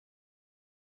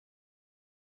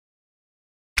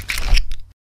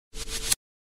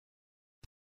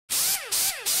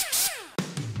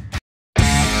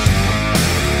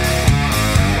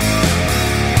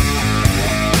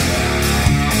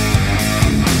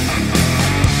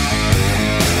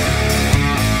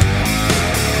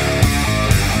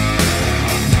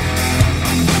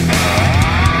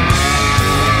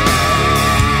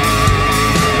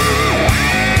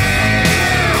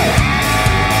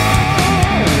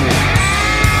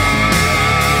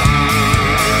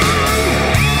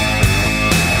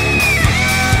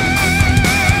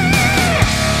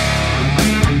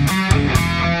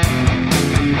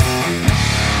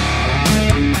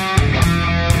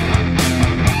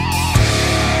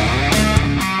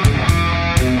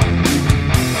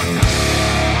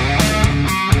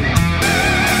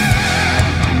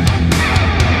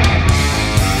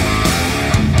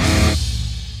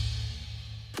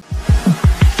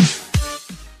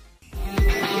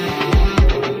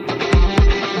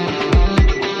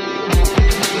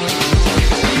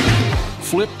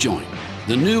Flip Joint,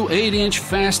 the new 8-inch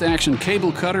fast-action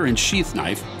cable cutter and sheath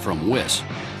knife from Wiss.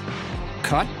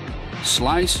 Cut,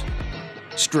 slice,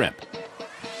 strip.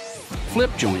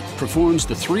 Flip Joint performs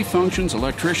the 3 functions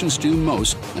electricians do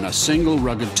most in a single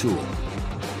rugged tool.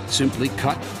 Simply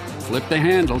cut, flip the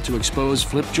handle to expose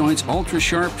Flip Joint's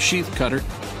ultra-sharp sheath cutter,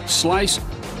 slice,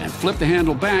 and flip the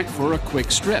handle back for a quick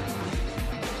strip.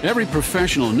 Every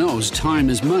professional knows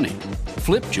time is money.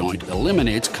 Flip Joint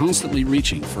eliminates constantly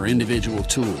reaching for individual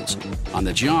tools. On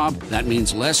the job, that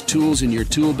means less tools in your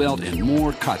tool belt and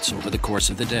more cuts over the course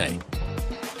of the day.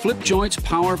 Flip Joint's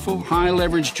powerful,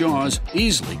 high-leverage jaws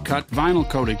easily cut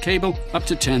vinyl-coated cable up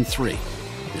to 10/3.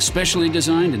 The specially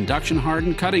designed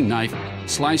induction-hardened cutting knife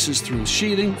slices through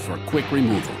sheathing for quick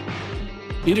removal.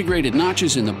 Integrated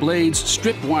notches in the blades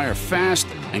strip wire fast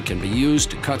and can be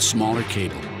used to cut smaller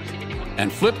cable.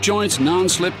 And Flip Joint's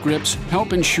non-slip grips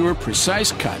help ensure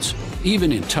precise cuts,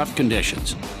 even in tough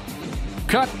conditions.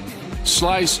 Cut,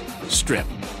 slice, strip.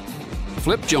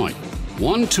 Flip Joint,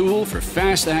 one tool for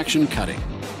fast-action cutting.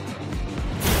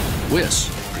 Wiss,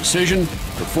 precision,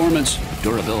 performance,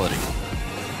 durability.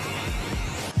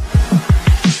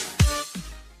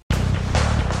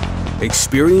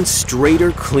 Experience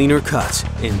straighter, cleaner cuts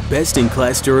and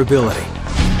best-in-class durability.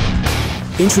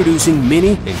 Introducing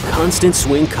mini and constant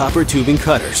swing copper tubing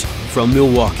cutters from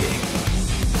Milwaukee.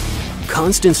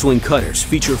 Constant swing cutters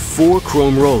feature 4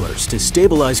 chrome rollers to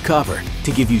stabilize copper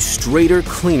to give you straighter,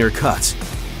 cleaner cuts.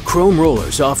 Chrome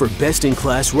rollers offer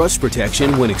best-in-class rust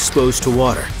protection when exposed to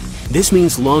water. This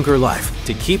means longer life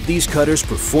to keep these cutters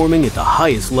performing at the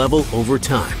highest level over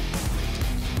time.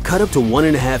 Cut up to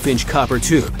 1.5-inch copper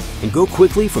tube and go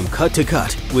quickly from cut to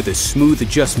cut with a smooth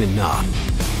adjustment knob.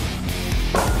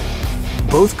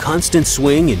 Both constant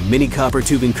swing and mini copper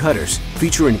tubing cutters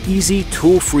feature an easy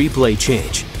tool-free blade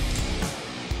change.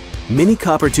 Mini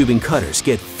copper tubing cutters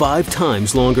get 5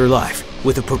 times longer life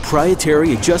with a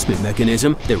proprietary adjustment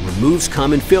mechanism that removes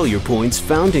common failure points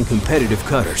found in competitive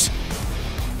cutters.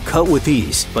 Cut with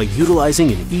ease by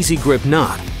utilizing an easy grip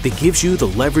knob that gives you the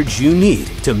leverage you need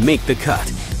to make the cut.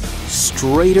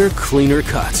 Straighter, cleaner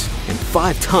cuts and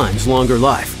 5 times longer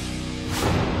life.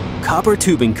 Copper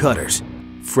tubing cutters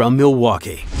from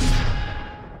Milwaukee.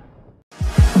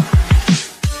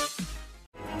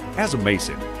 As a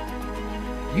mason,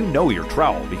 you know your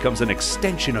trowel becomes an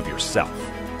extension of yourself.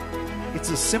 It's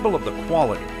a symbol of the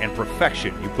quality and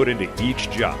perfection you put into each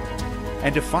job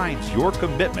and defines your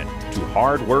commitment to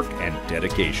hard work and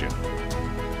dedication.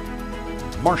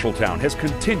 Marshalltown has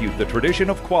continued the tradition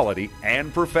of quality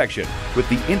and perfection with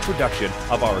the introduction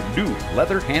of our new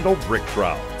leather-handled brick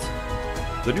trowels.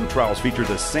 The new trowels feature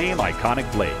the same iconic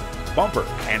blade, bumper,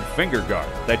 and finger guard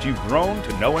that you've grown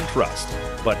to know and trust,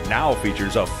 but now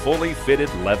features a fully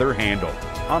fitted leather handle,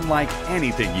 unlike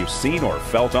anything you've seen or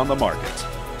felt on the market.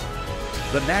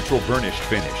 The natural burnished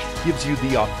finish gives you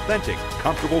the authentic,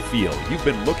 comfortable feel you've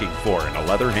been looking for in a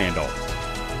leather handle.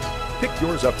 Pick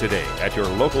yours up today at your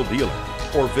local dealer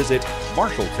or visit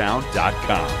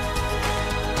Marshalltown.com.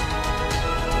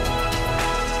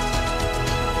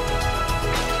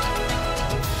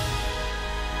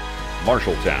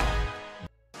 Marshalltown.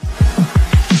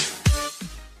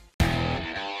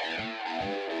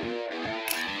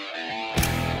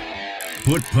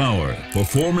 Put power,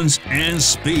 performance, and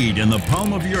speed in the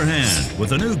palm of your hand with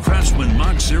the new Craftsman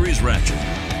Mach Series ratchet.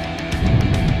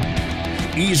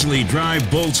 Easily drive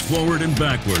bolts forward and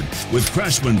backward with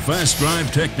Craftsman Fast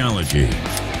Drive technology.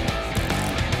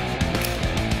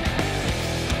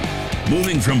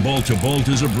 Moving from bolt to bolt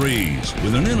is a breeze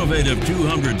with an innovative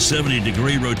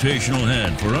 270-degree rotational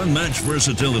head for unmatched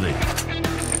versatility.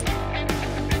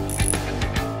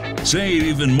 Save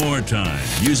even more time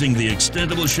using the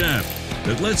extendable shaft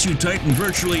that lets you tighten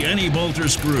virtually any bolt or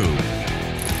screw.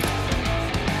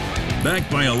 Backed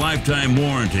by a lifetime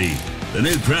warranty, the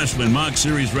new Craftsman Mach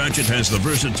Series ratchet has the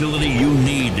versatility you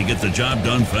need to get the job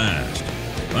done fast.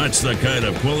 That's the kind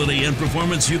of quality and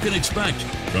performance you can expect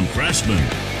from Craftsman.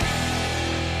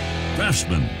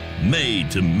 Craftsman, made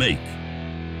to make.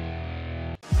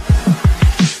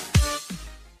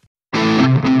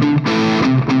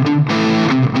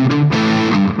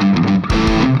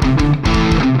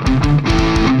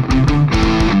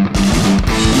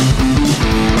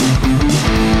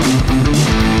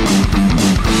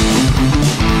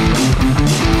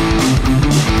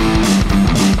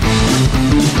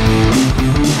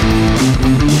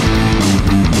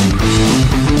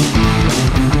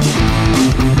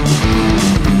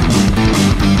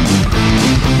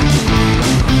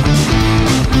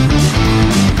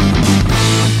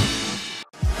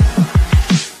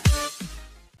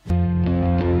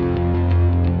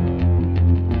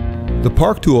 The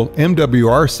Park Tool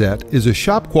MWR set is a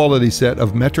shop quality set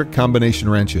of metric combination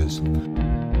wrenches.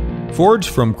 Forged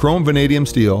from chrome vanadium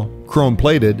steel, chrome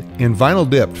plated, and vinyl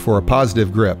dipped for a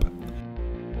positive grip.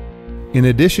 In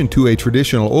addition to a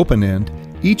traditional open end,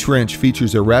 each wrench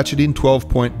features a ratcheting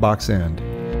 12-point box end.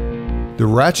 The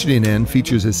ratcheting end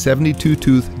features a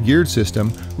 72-tooth geared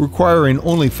system requiring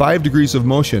only 5 degrees of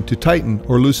motion to tighten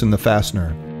or loosen the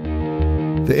fastener.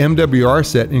 The MWR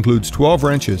set includes 12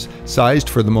 wrenches sized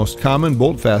for the most common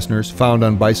bolt fasteners found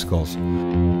on bicycles.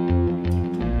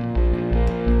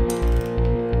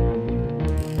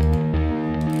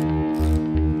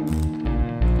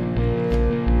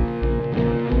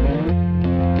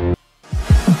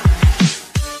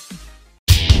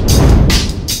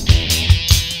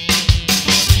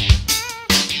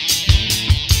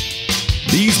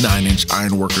 These 9-inch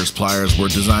ironworkers pliers were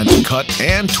designed to cut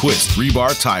and twist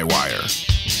rebar tie wire.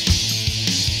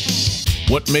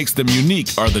 What makes them unique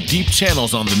are the deep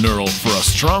channels on the knurl for a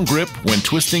strong grip when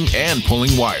twisting and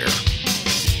pulling wire.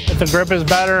 If the grip is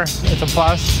better, it's a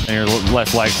plus. And you're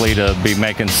less likely to be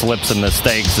making slips and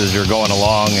mistakes as you're going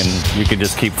along, and you can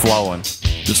just keep flowing.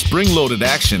 The spring-loaded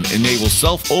action enables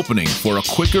self-opening for a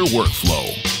quicker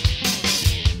workflow.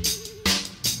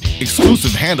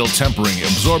 Exclusive handle tempering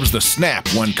absorbs the snap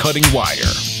when cutting wire.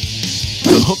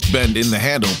 The hook bend in the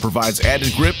handle provides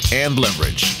added grip and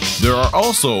leverage. There are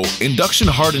also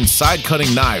induction-hardened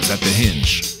side-cutting knives at the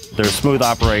hinge. They're smooth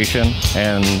operation,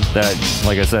 and that,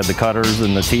 like I said, the cutters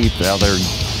and the teeth, how they're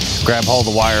grab hold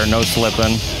of the wire, no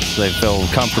slipping. They feel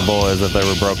comfortable as if they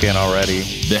were broke in already.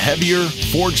 The heavier,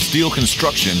 forged steel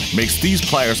construction makes these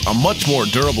pliers a much more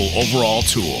durable overall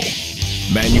tool.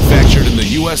 Manufactured in the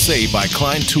USA by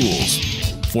Klein Tools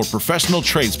for professional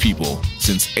tradespeople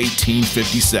since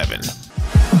 1857.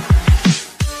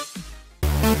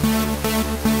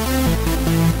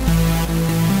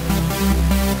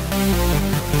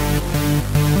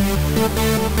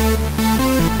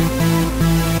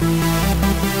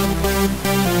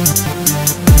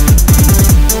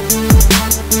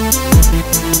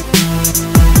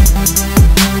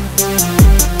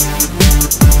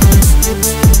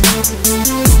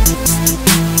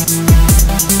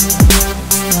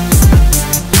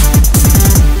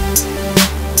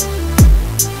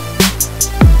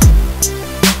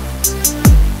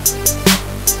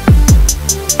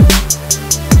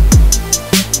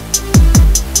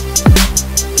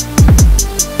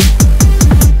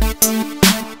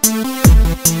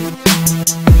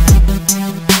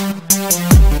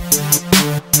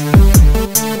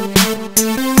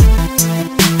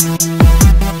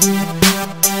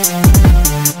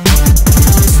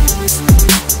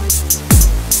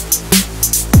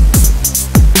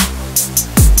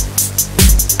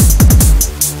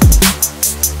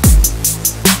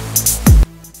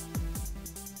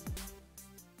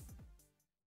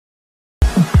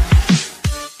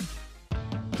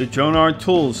 The Jonard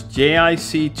Tools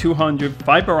JIC 200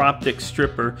 fiber optic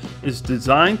stripper is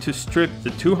designed to strip the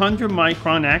 200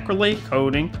 micron acrylate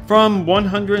coating from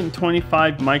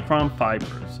 125 micron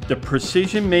fibers. The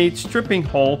precision-made stripping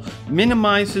hole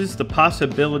minimizes the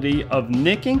possibility of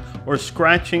nicking or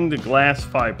scratching the glass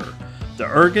fiber. The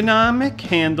ergonomic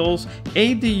handles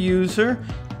aid the user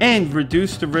and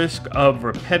reduce the risk of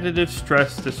repetitive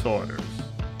stress disorders.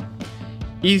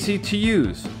 Easy to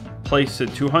use. Place the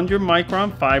 200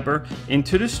 micron fiber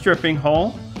into the stripping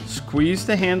hole, squeeze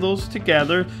the handles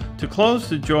together to close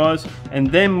the jaws, and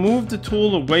then move the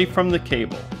tool away from the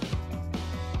cable.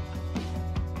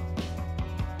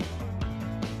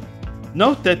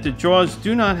 Note that the jaws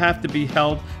do not have to be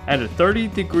held at a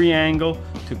 30-degree angle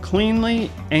to cleanly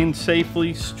and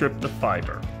safely strip the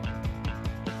fiber.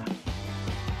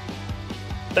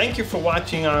 Thank you for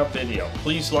watching our video.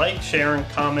 Please like, share, and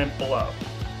comment below.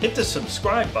 Hit the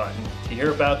subscribe button to hear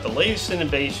about the latest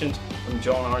innovations from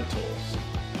Jonard Tools.